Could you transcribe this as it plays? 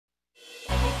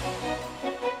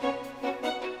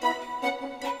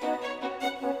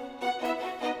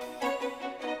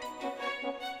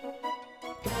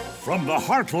From the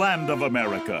heartland of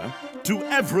America to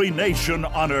every nation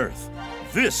on earth,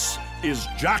 this is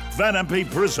Jack Van Impe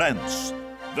Presents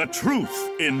The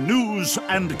Truth in News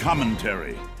and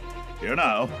Commentary. Here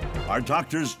now are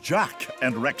Doctors Jack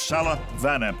and Rexella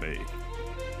Van Impe.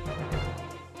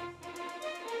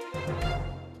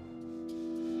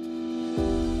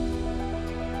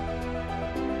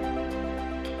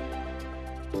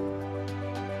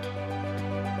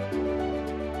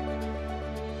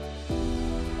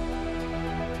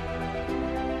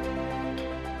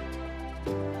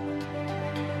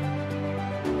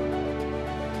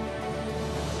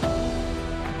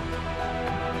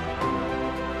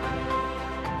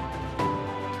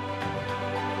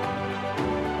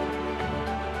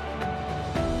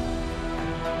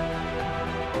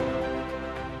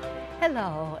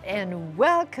 Hello, and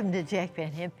welcome to Jack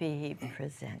Van Impe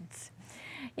Presents.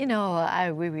 You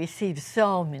know, we receive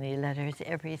so many letters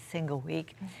every single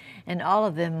week, and all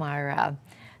of them are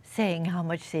saying how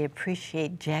much they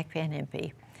appreciate Jack Van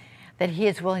Impe, that he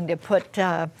is willing to put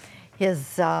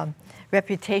his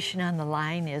reputation on the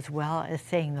line, as well as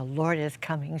saying the Lord is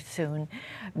coming soon,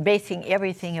 basing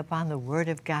everything upon the Word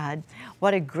of God,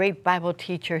 what a great Bible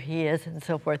teacher he is, and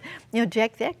so forth. You know,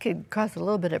 Jack, that could cause a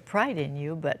little bit of pride in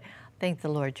you, but thank the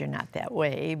Lord you're not that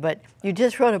way, but you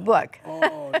just wrote a book.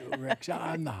 Oh, Rex,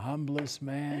 I'm the humblest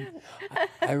man.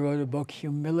 I wrote a book,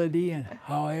 Humility and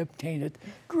How I Obtained It.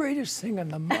 Greatest thing on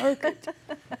the market.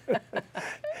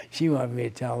 She wanted me to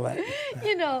tell that.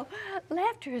 You know,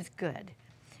 laughter is good.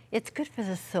 It's good for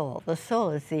the soul. The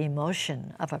soul is the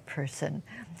emotion of a person,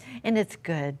 and it's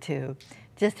good to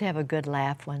just have a good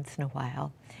laugh once in a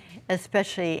while,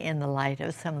 especially in the light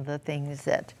of some of the things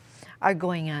that are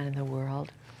going on in the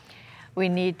world. We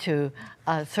need to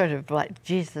sort of, like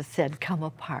Jesus said, come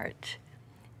apart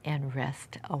and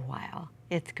rest a while.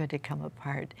 It's good to come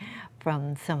apart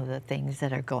from some of the things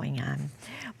that are going on.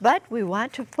 But we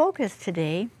want to focus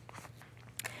today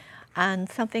on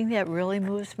something that really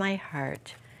moves my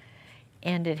heart,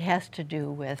 and it has to do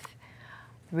with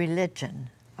religion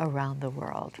around the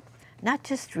world. Not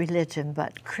just religion,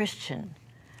 but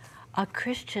a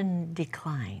Christian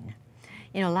decline.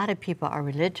 You know, a lot of people are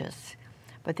religious,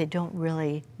 but they don't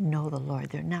really know the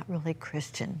Lord. They're not really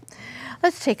Christian.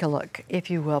 Let's take a look, if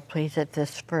you will, please, at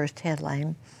this first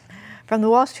headline from the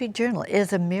Wall Street Journal.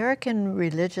 Is American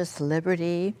religious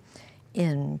liberty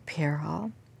in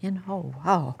peril? Oh,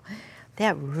 wow,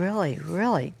 that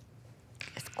really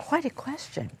is quite a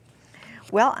question.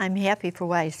 Well, I'm happy for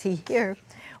what I see here.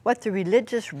 What the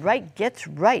religious right gets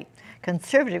right.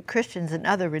 Conservative Christians and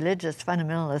other religious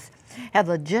fundamentalists have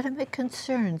legitimate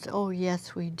concerns. Oh,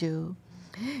 yes, we do.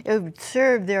 It would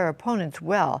serve their opponents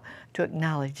well to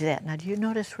acknowledge that. Now, do you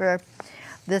notice where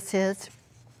this is?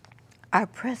 Our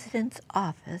president's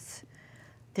office,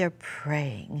 they're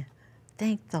praying.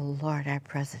 Thank the Lord our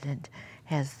president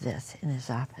has this in his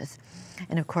office.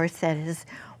 And of course, that is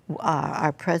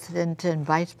our president and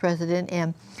vice president.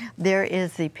 And there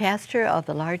is the pastor of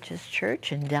the largest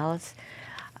church in Dallas,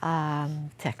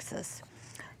 Texas.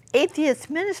 Atheist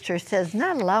minister says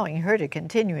not allowing her to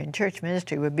continue in church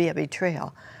ministry would be a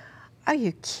betrayal. Are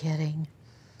you kidding?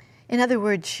 In other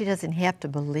words, she doesn't have to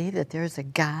believe that there's a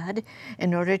God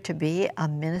in order to be a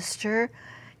minister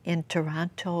in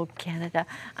Toronto, Canada.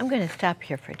 I'm going to stop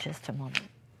here for just a moment.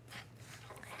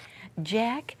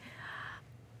 Jack,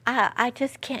 I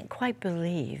just can't quite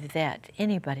believe that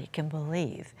anybody can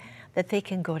believe that they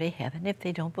can go to heaven if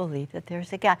they don't believe that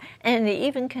there's a God, and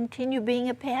even continue being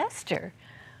a pastor.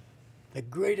 The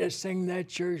greatest thing that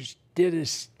church did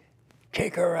is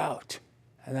kick her out.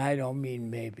 And I don't mean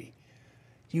maybe.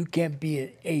 You can't be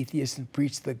an atheist and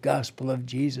preach the gospel of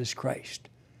Jesus Christ.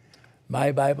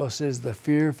 My Bible says the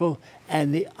fearful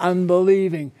and the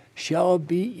unbelieving shall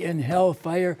be in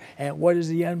hellfire. And what is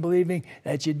the unbelieving?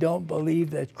 That you don't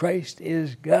believe that Christ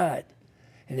is God.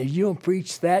 And if you don't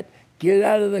preach that, get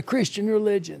out of the Christian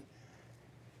religion.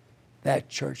 That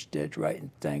church did right, and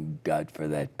thank God for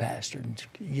that pastor. And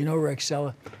you know,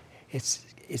 Rexella,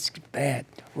 it's bad.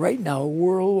 Right now,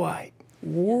 worldwide,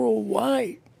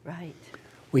 right,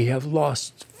 we have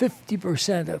lost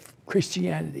 50% of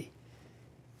Christianity.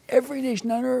 Every nation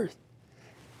on earth.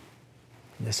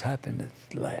 And this happened in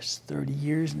the last 30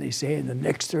 years, and they say in the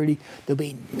next 30, there'll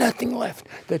be nothing left.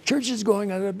 The church is going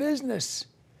out of business.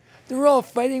 They're all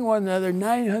fighting one another,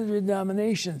 900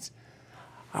 denominations.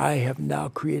 I have now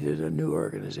created a new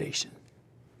organization,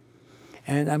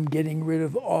 and I'm getting rid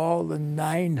of all the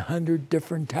 900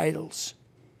 different titles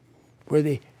where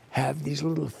they have these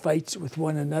little fights with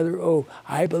one another. Oh,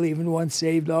 I believe in once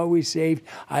saved, always saved.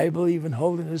 I believe in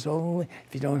holiness only.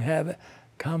 If you don't have it,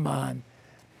 come on.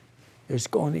 There's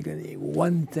only going to be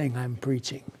one thing I'm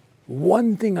preaching,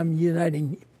 one thing I'm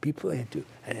uniting people into,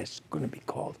 and it's going to be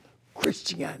called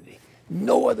Christianity.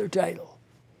 No other title.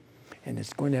 And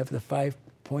it's going to have the 5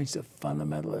 points of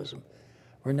fundamentalism.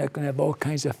 We're not going to have all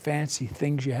kinds of fancy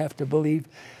things you have to believe.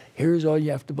 Here's all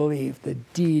you have to believe: the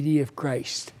deity of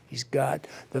Christ. He's God.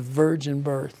 The virgin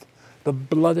birth. The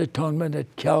blood atonement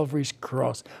at Calvary's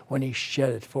cross when he shed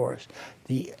it for us.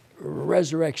 The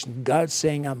resurrection. God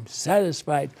saying, I'm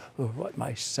satisfied with what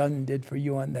my son did for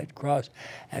you on that cross.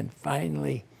 And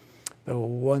finally, the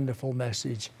wonderful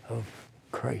message of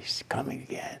Christ coming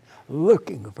again.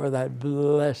 Looking for that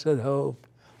blessed hope.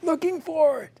 Looking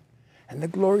for it. And the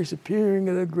glorious appearing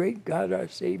of the great God, our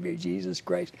Savior, Jesus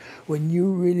Christ. When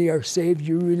you really are saved,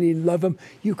 you really love him,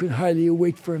 you can hardly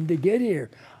wait for him to get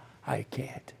here. I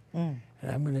can't. And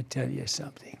I'm going to tell you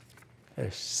something.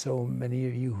 There's so many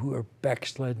of you who are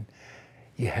backslidden.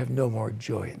 You have no more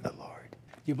joy in the Lord.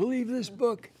 You believe this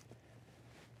book?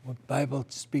 The Bible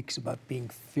speaks about being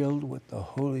filled with the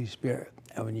Holy Spirit.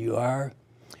 And when you are,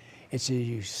 it says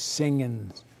you sing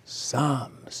in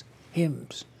psalms,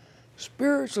 hymns,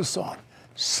 spiritual song.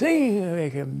 Sing,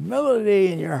 make a melody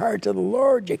in your heart to the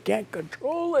Lord. You can't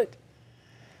control it.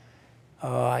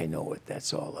 Oh, I know what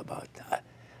that's all about.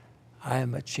 I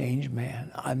am a changed man.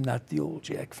 I'm not the old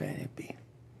Jack Van Impe.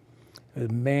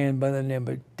 There's a man by the name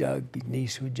of Doug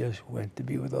Niece who just went to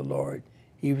be with the Lord.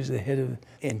 He was the head of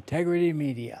Integrity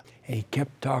Media, and he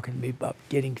kept talking to me about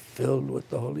getting filled with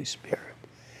the Holy Spirit.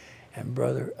 And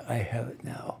brother, I have it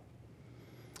now.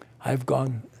 I've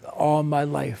gone all my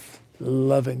life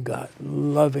loving God,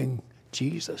 loving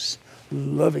Jesus,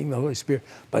 loving the Holy Spirit,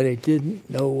 but I didn't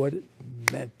know what it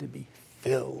meant to be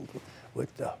filled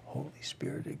with the Holy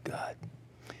Spirit of God.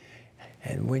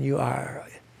 And when you are,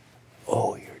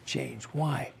 oh, you're changed.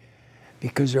 Why?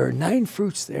 Because there are 9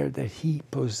 fruits there that he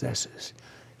possesses: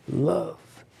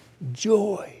 love,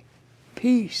 joy,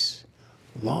 peace,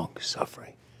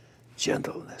 long-suffering,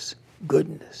 gentleness,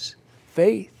 goodness,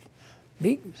 faith,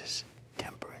 meekness,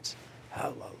 temperance.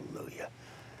 Hallelujah.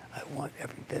 I want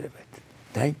every bit of it.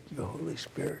 Thank you, Holy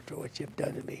Spirit, for what you've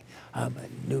done to me. I'm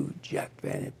a new Jack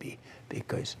Van Impe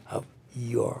because of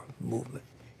your movement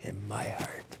in my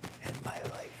heart and my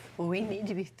life. Well, we need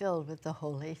to be filled with the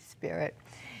Holy Spirit.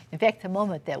 In fact, the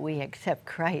moment that we accept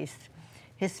Christ,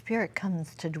 his Spirit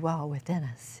comes to dwell within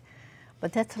us.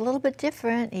 But that's a little bit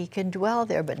different. He can dwell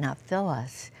there but not fill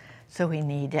us. So we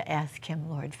need to ask him,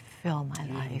 Lord, fill my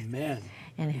life. Amen.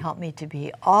 And help me to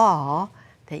be all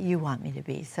that you want me to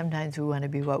be. Sometimes we want to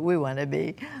be what we want to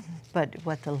be, but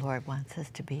what the Lord wants us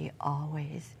to be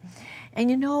always. And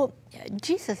you know,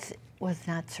 Jesus was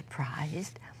not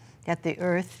surprised that the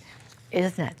earth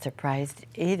is not surprised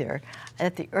either,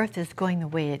 that the earth is going the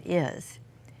way it is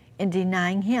in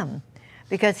denying him.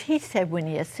 Because he said when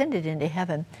he ascended into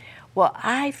heaven, well,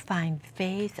 I find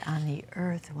faith on the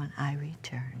earth when I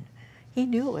return. He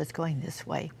knew it was going this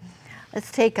way.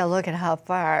 Let's take a look at how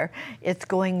far it's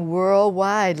going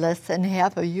worldwide. Less than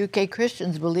half of UK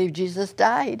Christians believe Jesus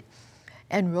died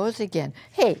and rose again.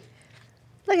 Hey,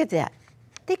 look at that.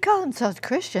 They call themselves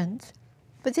Christians,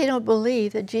 but they don't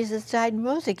believe that Jesus died and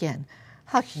rose again.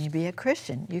 How can you be a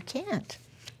Christian? You can't.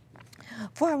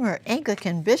 Former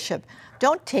Anglican bishop,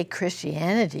 don't take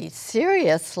Christianity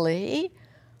seriously.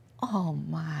 Oh,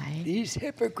 my. These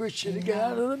hypocrites should get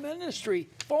out of the ministry.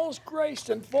 False Christ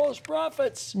and false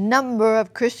prophets. Number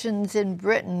of Christians in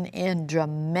Britain in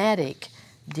dramatic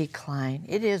decline.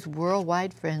 It is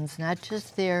worldwide, friends, not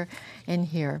just there and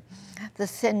here. The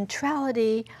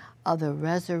centrality of the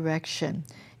resurrection,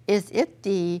 is it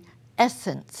the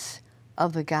essence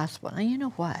of the gospel? Now, you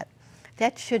know what?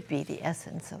 That should be the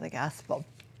essence of the gospel.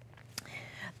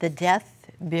 The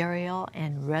death, burial,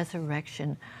 and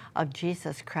resurrection of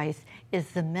Jesus Christ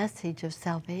is the message of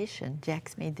salvation.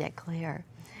 Jack's made that clear.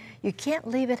 You can't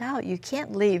leave it out. You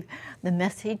can't leave the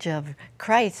message of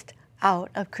Christ out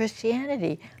of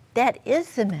Christianity. That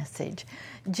is the message.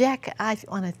 Jack, I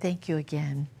want to thank you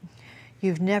again.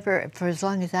 You've never, for as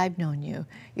long as I've known you,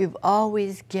 you've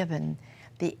always given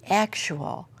the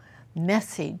actual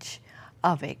message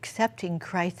of accepting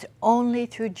Christ only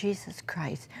through Jesus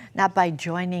Christ, not by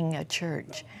joining a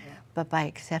church, but by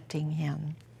accepting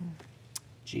him.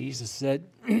 Jesus said,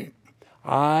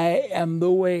 I am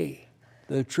the way,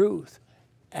 the truth,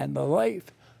 and the life.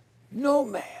 No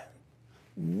man,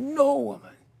 no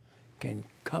woman can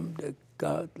come to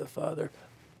God the Father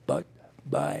but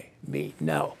by me.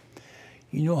 Now,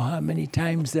 you know how many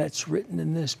times that's written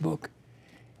in this book?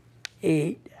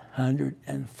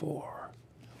 804.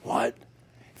 What?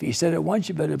 he said it once,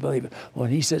 you better believe it. When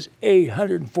he says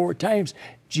 804 times,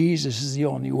 Jesus is the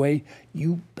only way,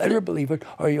 you better believe it,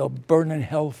 or you'll burn in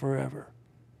hell forever.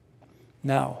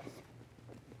 Now,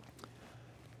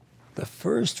 the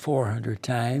first 400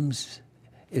 times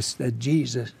is that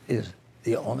Jesus is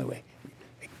the only way.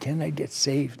 Can I get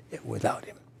saved without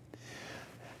him?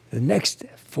 The next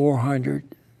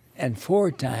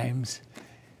 404 times,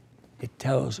 it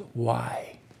tells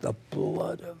why. The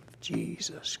blood of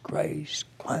Jesus Christ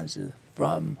cleanses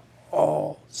from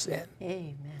all sin.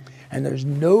 Amen. And there's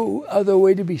no other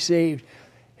way to be saved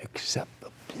except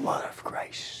the blood of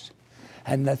Christ.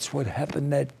 And that's what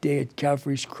happened that day at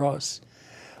Calvary's cross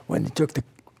when they took the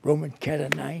Roman cat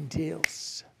of nine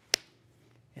tails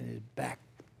and his back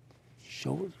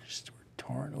shoulders were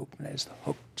torn open as the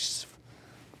hooks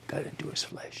got into his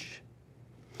flesh.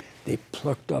 They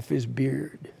plucked off his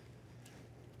beard,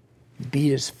 beat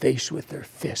his face with their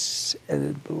fists, and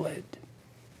it bled.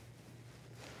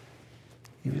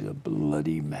 He was a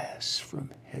bloody mass from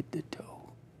head to toe.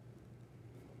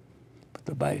 But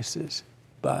the Bible says,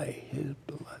 by his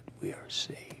blood we are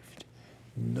saved.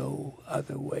 No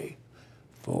other way.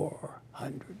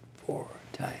 404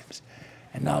 times.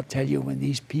 And I'll tell you, when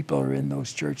these people are in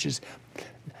those churches,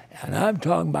 and I'm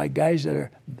talking about guys that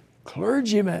are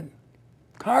clergymen,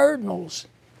 cardinals,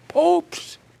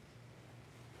 popes.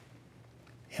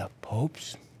 Yeah,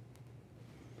 popes.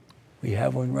 We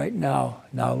have one right now.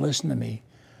 Now listen to me.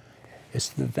 It's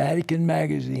the Vatican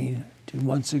magazine 2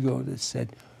 months ago that said,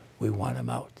 we want him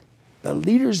out. The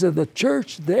leaders of the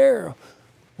church there,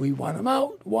 we want him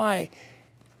out. Why?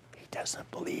 He doesn't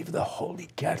believe the Holy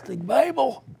Catholic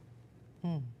Bible.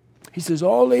 He says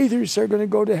all atheists are going to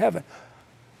go to heaven.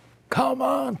 Come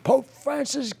on, Pope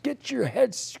Francis, get your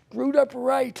head screwed up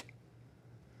right.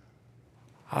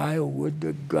 I would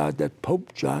to God that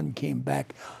Pope John came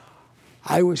back.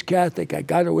 I was Catholic. I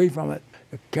got away from it.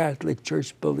 The Catholic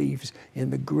Church believes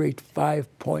in the great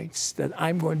 5 points that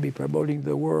I'm going to be promoting to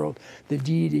the world: the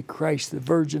deity of Christ, the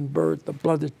virgin birth, the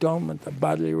blood atonement, the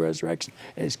bodily resurrection,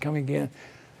 and his coming again.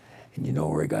 And you know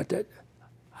where I got that?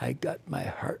 I got my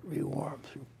heart rewarmed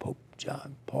through Pope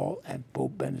John Paul and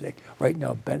Pope Benedict. Right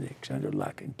now, Benedict's under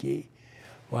lock and key.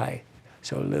 Why?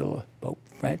 So little Pope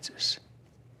Francis,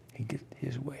 he get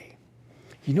his way.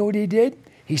 You know what he did?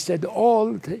 He said to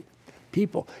all the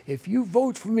people, if you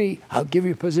vote for me, I'll give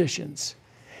you positions.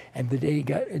 And the day he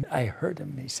got in, I heard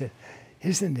him. He said,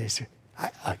 isn't this,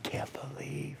 I can't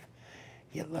believe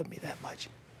you love me that much.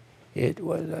 It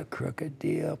was a crooked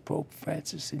deal, Pope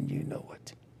Francis, and you know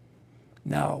it.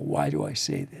 Now, why do I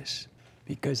say this?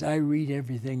 Because I read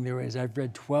everything there is. I've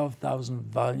read 12,000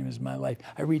 volumes in my life.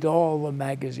 I read all the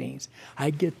magazines. I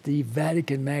get the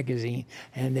Vatican magazine,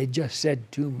 and they just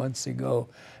said 2 months ago,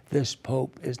 this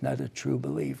Pope is not a true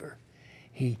believer.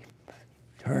 He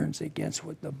turns against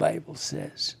what the Bible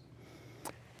says.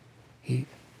 He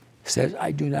says,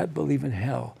 I do not believe in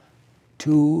hell.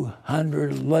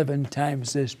 211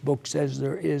 times this book says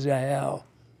there is a hell.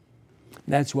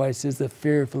 And that's why it says the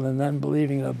fearful and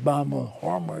unbelieving, abominable,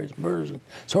 whoremongers, murderers, and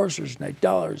sorcerers, and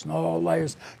idolaters, and all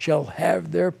liars shall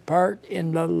have their part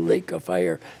in the lake of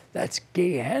fire. That's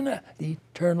Gehenna, the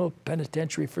eternal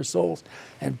penitentiary for souls.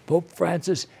 And Pope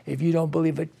Francis, if you don't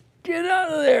believe it, get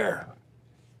out of there.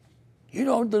 You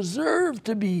don't deserve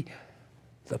to be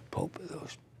the Pope of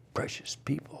those precious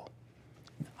people.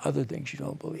 Other things you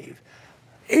don't believe.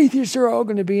 Atheists are all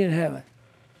going to be in heaven.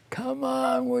 Come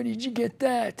on, where did you get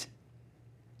that?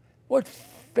 What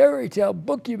fairy tale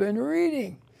book you've been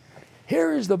reading?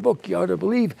 Here is the book you ought to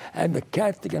believe, and the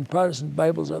Catholic and Protestant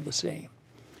Bibles are the same.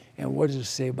 And what does it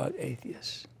say about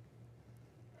atheists?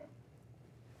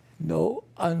 No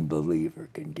unbeliever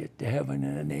can get to heaven,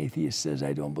 and an atheist says,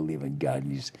 I don't believe in God,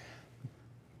 and he's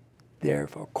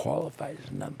therefore qualified as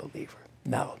an unbeliever.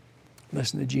 Now,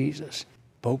 listen to Jesus.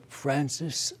 Pope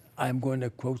Francis, I'm going to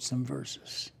quote some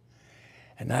verses.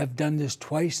 And I've done this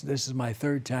twice. This is my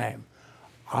third time.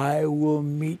 I will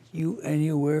meet you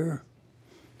anywhere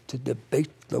to debate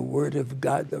the Word of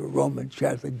God, the Roman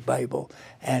Catholic Bible,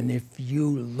 and if you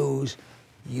lose,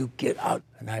 you get out,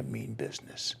 and I mean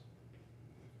business.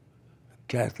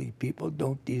 Catholic people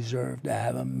don't deserve to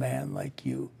have a man like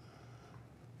you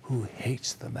who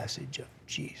hates the message of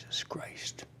Jesus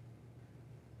Christ.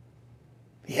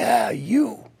 Yeah,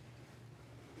 you.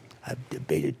 I've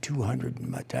debated 200 in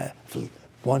my time,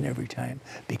 one every time,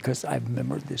 because I've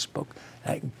remembered this book.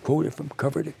 I can quote it from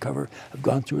cover to cover. I've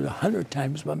gone through it 100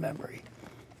 times by memory.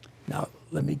 Now,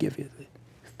 let me give you the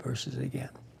verses again.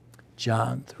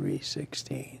 John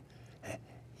 3:16.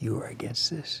 You are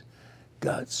against this.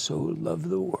 God so loved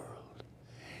the world.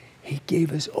 He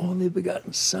gave his only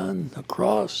begotten Son, the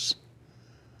cross.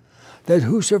 that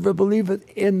whosoever believeth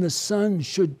in the Son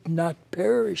should not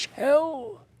perish,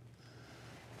 hell,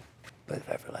 but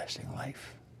have everlasting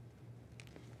life.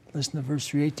 Listen to verse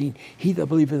 3:18. He that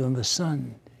believeth in the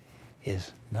Son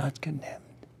is not condemned.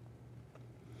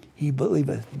 He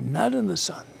believeth not in the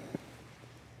Son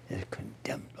is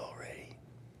condemned already.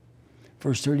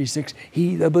 Verse 36,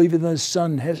 he that believeth in the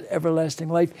Son has everlasting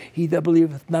life. He that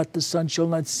believeth not the Son shall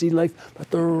not see life,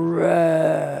 but the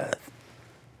wrath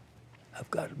of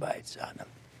God abides on him.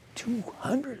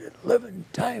 211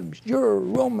 times your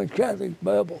Roman Catholic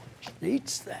Bible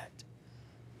states that.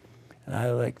 And I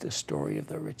like the story of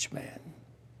the rich man.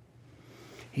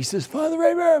 He says, Father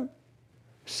Abraham,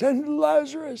 send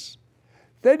Lazarus,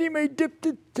 that he may dip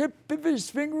the tip of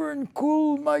his finger and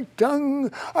cool my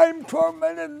tongue. I'm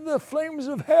tormented in the flames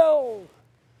of hell.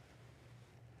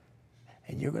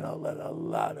 And you're going to let a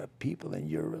lot of people in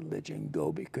your religion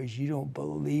go because you don't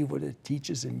believe what it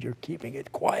teaches and you're keeping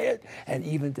it quiet and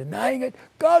even denying it.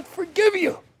 God forgive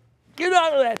you. Get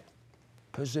out of that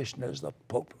position as the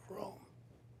Pope of Rome.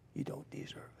 You don't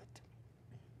deserve it.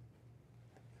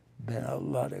 Been a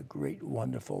lot of great,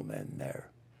 wonderful men there.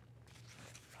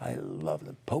 I love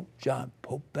them. Pope John,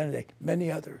 Pope Benedict, many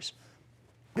others.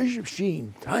 Bishop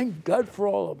Sheen, thank God for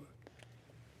all of them.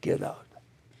 Get out,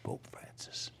 Pope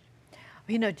Francis.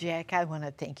 You know, Jack, I want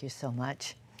to thank you so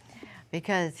much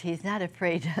because he's not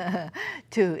afraid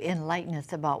to enlighten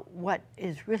us about what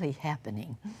is really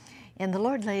happening. And the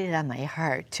Lord laid it on my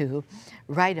heart to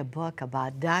write a book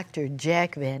about Dr.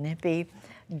 Jack Van Impe,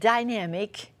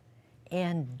 dynamic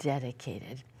and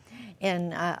dedicated.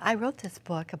 And I wrote this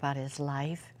book about his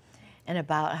life and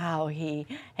about how he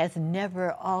has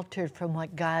never altered from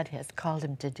what God has called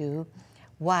him to do,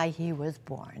 why he was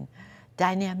born,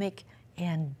 dynamic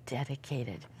and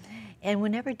dedicated. And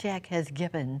whenever Jack has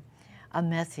given a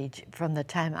message from the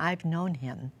time I've known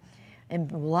him,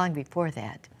 and long before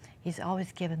that, he's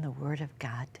always given the Word of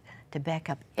God to back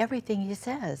up everything he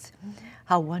says.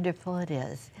 How wonderful it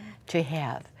is to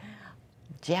have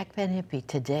Jack Van Impe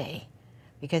today,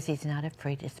 because he's not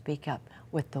afraid to speak up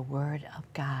with the Word of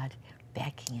God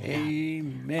backing it up.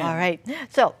 Amen. All right.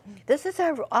 So this is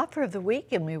our offer of the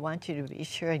week, and we want you to be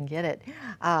sure and get it.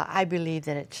 I believe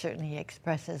that it certainly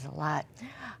expresses a lot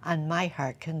on my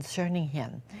heart concerning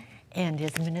him and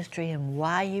his ministry and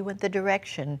why he went the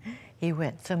direction he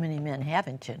went. So many men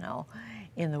haven't, you know,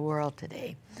 in the world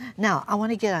today. Now, I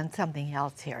want to get on something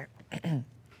else here.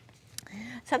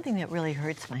 Something that really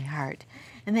hurts my heart,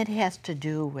 and that has to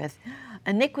do with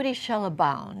iniquity shall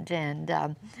abound.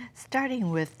 And starting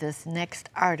with this next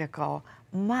article,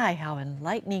 my, how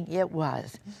enlightening it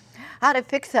was. How to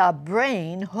fix a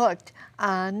brain hooked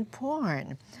on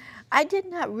porn. I did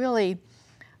not really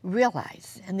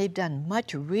realize, and they've done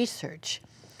much research,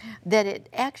 that it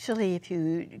actually, if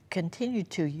you continue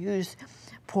to use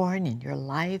porn in your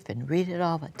life and read it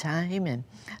all the time and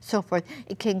so forth,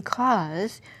 it can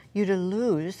cause you to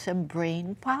lose some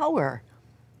brain power.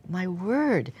 My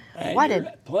word. And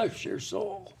what plus your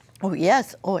soul. Oh,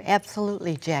 yes. Oh,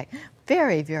 absolutely, Jack.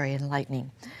 Very, very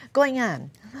enlightening. Going on,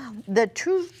 the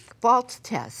true-false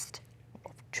test.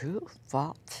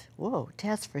 True-false? Whoa,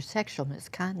 test for sexual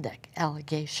misconduct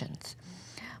allegations.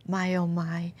 My, oh,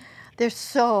 my. There's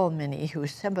so many who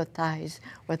sympathize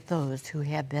with those who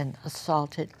have been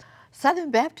assaulted.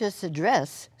 Southern Baptists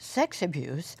address sex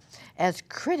abuse as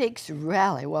critics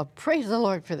rally. Well, praise the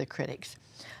Lord for the critics.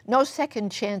 No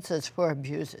second chances for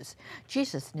abuses.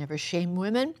 Jesus never shamed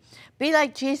women. Be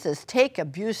like Jesus. Take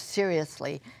abuse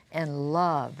seriously and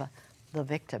love the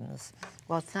victims.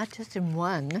 Well, it's not just in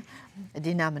one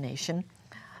denomination.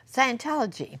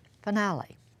 Scientology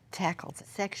finale tackles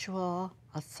sexual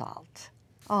assault.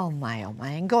 Oh my,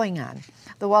 and going on.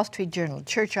 The Wall Street Journal,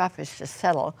 church offers to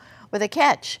settle with a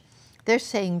catch. They're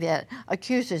saying that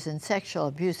accusers in sexual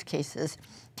abuse cases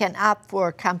can opt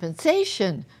for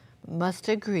compensation, must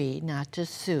agree not to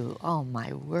sue. Oh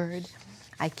my word,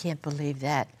 I can't believe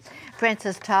that.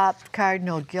 Francis Top,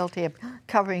 Cardinal, guilty of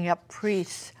covering up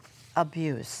priests'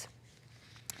 abuse.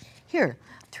 Here,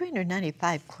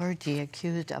 395 clergy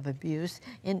accused of abuse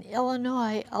in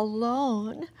Illinois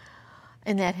alone,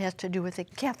 and that has to do with the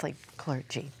Catholic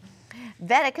clergy.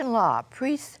 Vatican law,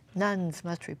 priests, nuns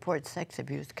must report sex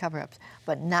abuse cover-ups,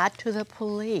 but not to the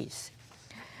police.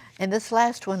 And this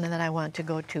last one that I want to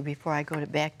go to before I go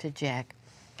back to Jack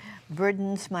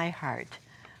burdens my heart,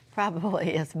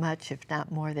 probably as much, if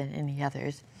not more than any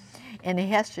others. And it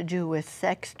has to do with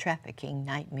sex trafficking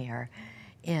nightmare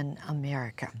in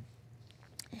America.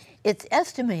 It's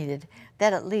estimated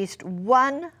that at least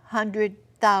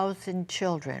 100,000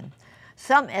 children,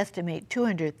 some estimate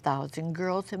 200,000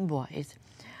 girls and boys,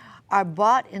 are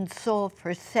bought and sold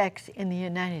for sex in the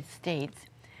United States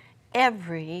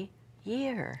every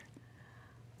year.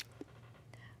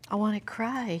 I want to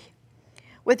cry.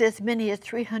 With as many as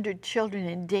 300 children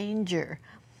in danger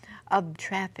of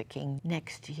trafficking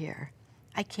next year.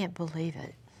 I can't believe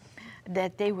it,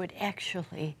 that they would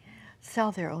actually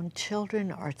sell their own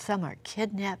children, or some are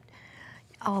kidnapped.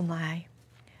 Oh my,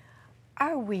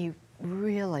 are we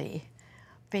really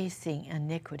facing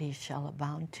iniquity shall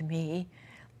abound? To me,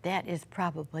 that is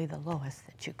probably the lowest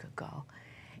that you could go.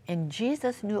 And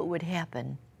Jesus knew it would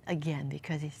happen again,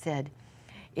 because he said,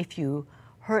 if you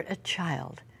hurt a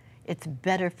child, it's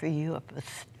better for you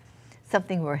if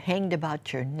something were hanged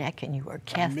about your neck and you were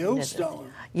cast into the sea.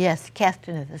 Yes, cast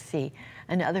into the sea.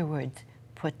 In other words,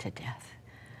 put to death.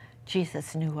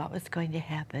 Jesus knew what was going to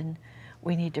happen.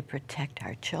 We need to protect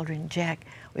our children. Jack,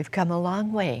 we've come a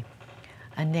long way.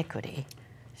 Iniquity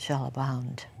shall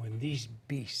abound. When these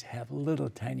beasts have little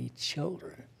tiny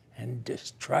children and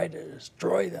just try to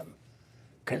destroy them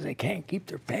because they can't keep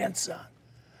their pants on,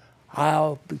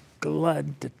 I'll be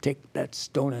glad to take that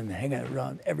stone and hang it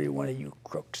around every one of you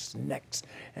crooks' necks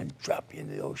and drop you in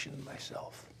the ocean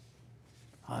myself.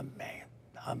 I'm mad.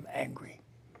 I'm angry.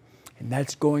 And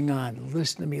that's going on.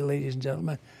 Listen to me, ladies and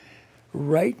gentlemen.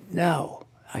 Right now,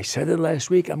 I said it last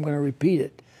week, I'm going to repeat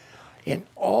it. In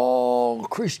all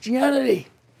Christianity,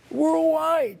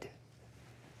 worldwide,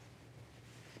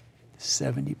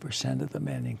 70% of the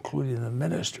men, including the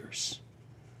ministers,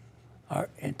 are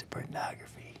into pornography,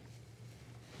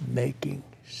 making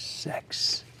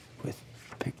sex with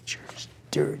pictures,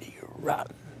 dirty,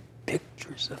 rotten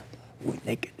pictures of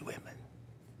naked women.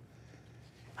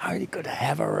 Are you going to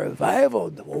have a revival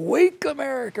to wake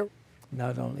America?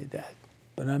 Not only that,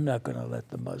 but I'm not going to let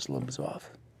the Muslims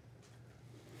off.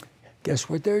 Guess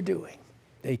what they're doing?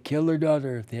 They kill their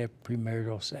daughter if they have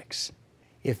premarital sex.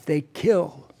 If they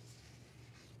kill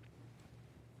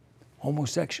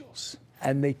homosexuals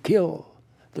and they kill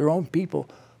their own people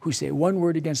who say one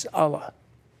word against Allah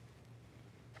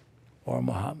or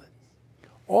Muhammad,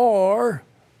 or,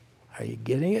 are you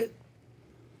getting it?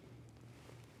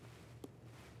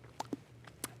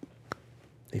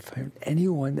 They find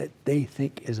anyone that they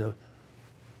think is a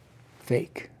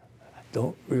fake,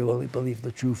 don't really believe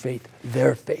the true faith,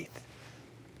 their faith.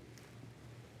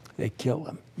 They kill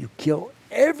them. You kill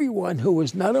everyone who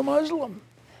is not a Muslim.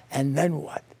 And then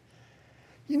what?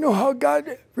 You know how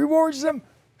God rewards them?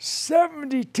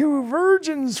 72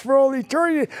 virgins for all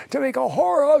eternity to make a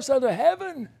whorehouse out of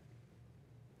heaven.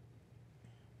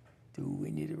 Do we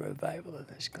need a revival in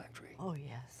this country? Oh,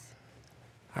 yes.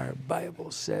 Our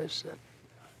Bible says that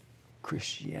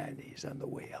Christianity is on the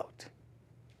way out.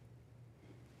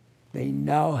 They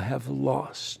now have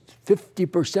lost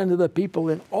 50% of the people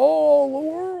in all the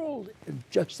world in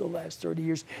just the last 30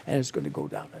 years, and it's going to go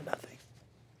down to nothing.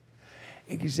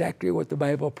 Exactly what the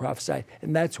Bible prophesied,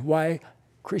 and that's why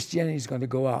Christianity is going to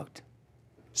go out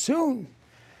soon,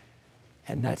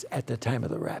 and that's at the time of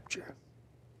the rapture.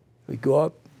 We go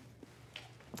up,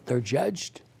 they're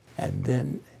judged, and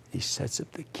then he sets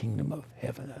up the kingdom of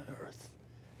heaven on earth.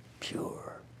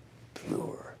 Pure,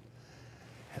 pure.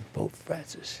 And Pope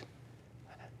Francis,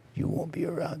 you won't be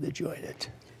around to join it.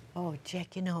 Oh,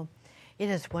 Jack, you know, it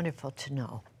is wonderful to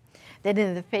know that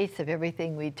in the face of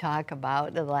everything we talk about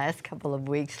in the last couple of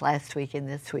weeks, last week and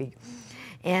this week,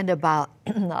 and about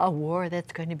a war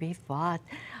that's going to be fought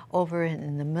over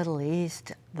in the Middle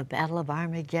East, the Battle of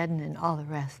Armageddon and all the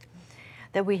rest,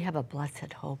 that we have a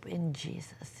blessed hope in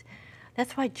Jesus.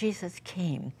 That's why Jesus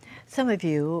came. Some of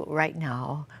you right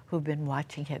now who've been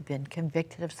watching have been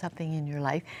convicted of something in your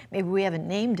life. Maybe we haven't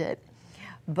named it,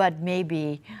 but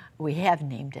maybe we have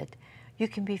named it. You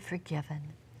can be forgiven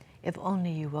if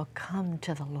only you will come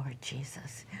to the Lord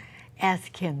Jesus.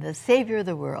 Ask him, the Savior of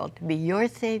the world, to be your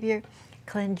Savior,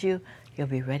 cleanse you, you'll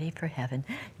be ready for heaven.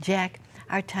 Jack,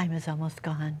 our time is almost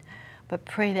gone, but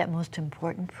pray that most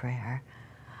important prayer.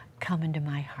 Come into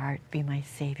my heart, be my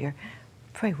Savior.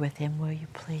 Pray with him, will you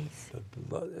please? The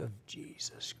blood of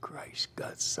Jesus Christ,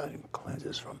 God's Son,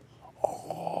 cleanses from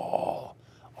all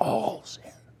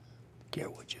sin. Care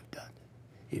what you've done,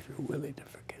 if you're willing to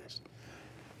forget us.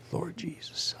 Lord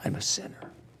Jesus, I'm a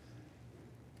sinner,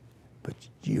 but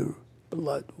your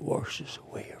blood washes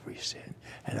away every sin,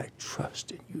 and I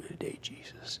trust in you today,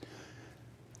 Jesus.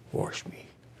 Wash me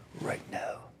right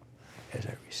now as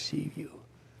I receive you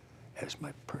as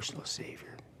my personal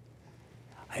Savior.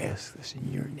 I ask this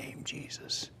in your name,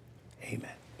 Jesus.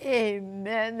 Amen.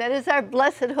 Amen. That is our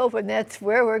blessed hope, and that's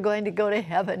where we're going to go to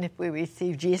heaven if we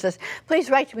receive Jesus. Please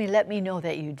write to me. Let me know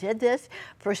that you did this.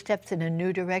 First Steps in a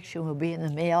New Direction will be in the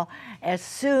mail as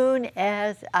soon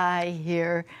as I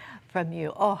hear from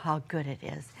you. Oh, how good it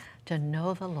is to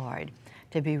know the Lord,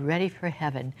 to be ready for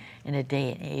heaven in a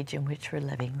day and age in which we're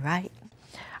living, right?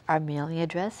 Our mailing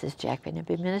address is Jack Van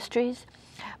Impe Ministries,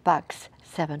 Box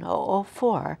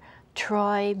 7004,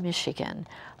 Troy, Michigan,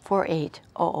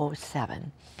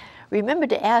 48007. Remember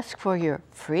to ask for your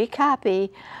free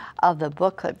copy of the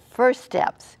booklet, First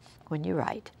Steps, when you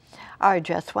write. Our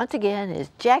address, once again, is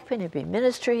Jack Van Impe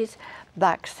Ministries,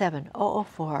 Box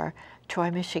 7004, Troy,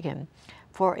 Michigan,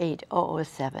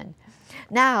 48007.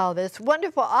 Now, this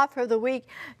wonderful offer of the week,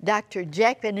 Dr.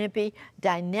 Jack Van Impe,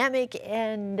 Dynamic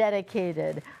and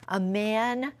Dedicated, a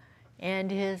man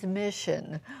and his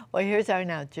mission. Well, here's our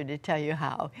announcer to tell you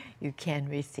how you can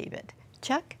receive it.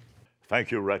 Chuck?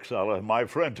 Thank you, Rexella. My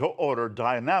friend, to order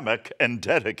Dynamic and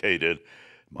Dedicated.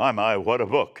 My, what a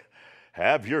book.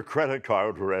 Have your credit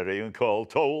card ready and call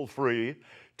toll-free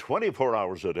 24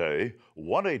 hours a day,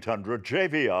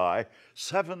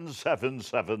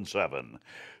 1-800-JVI-7777.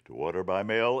 To order by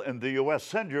mail in the U.S.,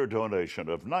 send your donation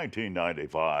of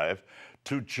 $19.95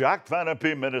 to Jack Van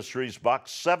Impe Ministries,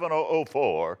 Box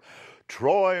 7004,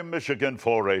 Troy, Michigan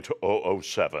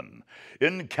 48007.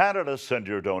 In Canada, send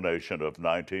your donation of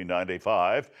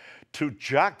 $19.95 to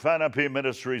Jack Van Impe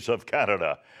Ministries of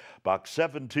Canada, Box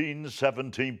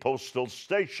 1717, Postal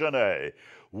Station A,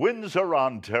 Windsor,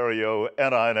 Ontario,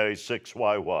 NINA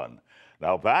 6Y1.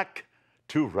 Now back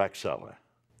to Rexella.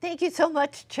 Thank you so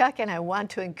much, Chuck, and I want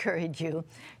to encourage you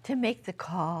to make the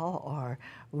call or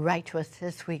write to us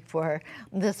this week for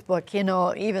this book. You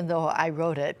know, even though I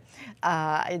wrote it,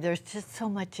 there's just so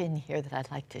much in here that I'd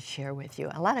like to share with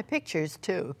you. A lot of pictures,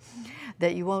 too,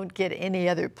 that you won't get any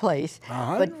other place.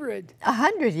 100.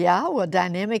 100, yeah. Well,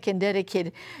 Dynamic and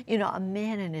Dedicated. You know, a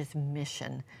man and his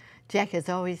mission. Jack has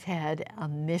always had a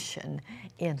mission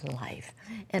in life,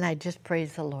 and I just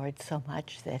praise the Lord so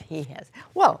much that he has.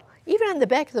 Well, even on the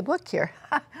back of the book here,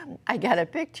 I got a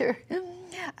picture.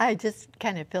 I just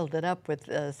kind of filled it up with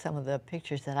some of the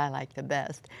pictures that I like the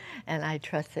best, and I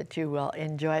trust that you will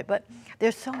enjoy it. But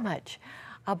there's so much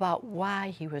about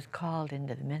why he was called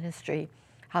into the ministry,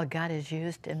 how God has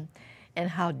used him, and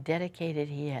how dedicated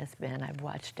he has been. I've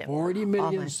watched him. 40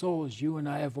 million souls you and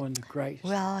I have won to Christ.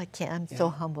 Well, I can't. I'm so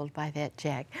humbled by that,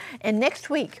 Jack. And next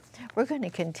week, we're going to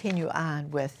continue on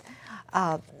with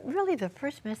really the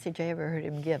first message I ever heard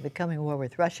him give, the coming war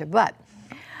with Russia, but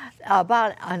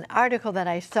about an article that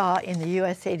I saw in the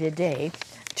USA Today,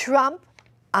 Trump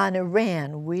on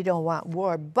Iran, we don't want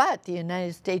war, but the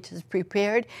United States is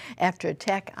prepared after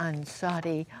attack on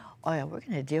Saudi oil. We're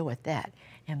going to deal with that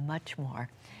and much more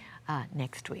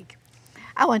next week.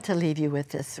 I want to leave you with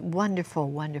this wonderful,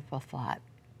 wonderful thought.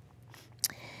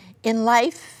 In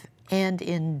life and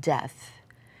in death,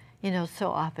 you know,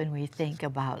 so often we think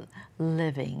about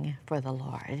living for the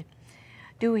Lord.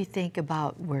 Do we think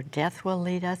about where death will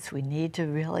lead us? We need to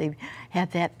really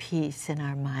have that peace in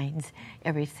our minds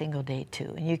every single day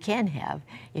too. And you can have,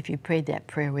 if you prayed that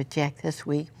prayer with Jack this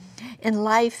week. In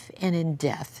life and in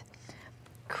death,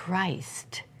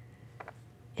 Christ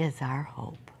is our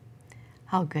hope.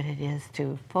 How good it is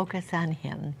to focus on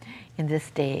him in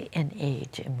this day and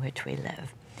age in which we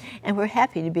live. And we're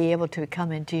happy to be able to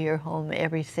come into your home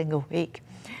every single week.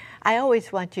 I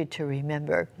always want you to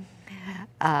remember,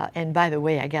 and by the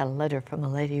way, I got a letter from a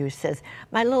lady who says,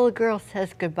 my little girl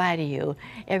says goodbye to you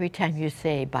every time you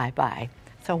say bye-bye.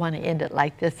 So I want to end it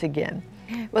like this again.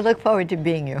 We'll look forward to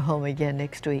being your home again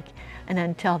next week. And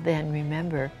until then,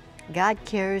 remember, God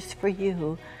cares for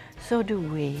you. So do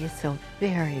we, so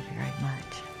very, very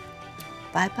much.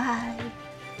 Bye-bye.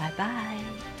 Bye-bye.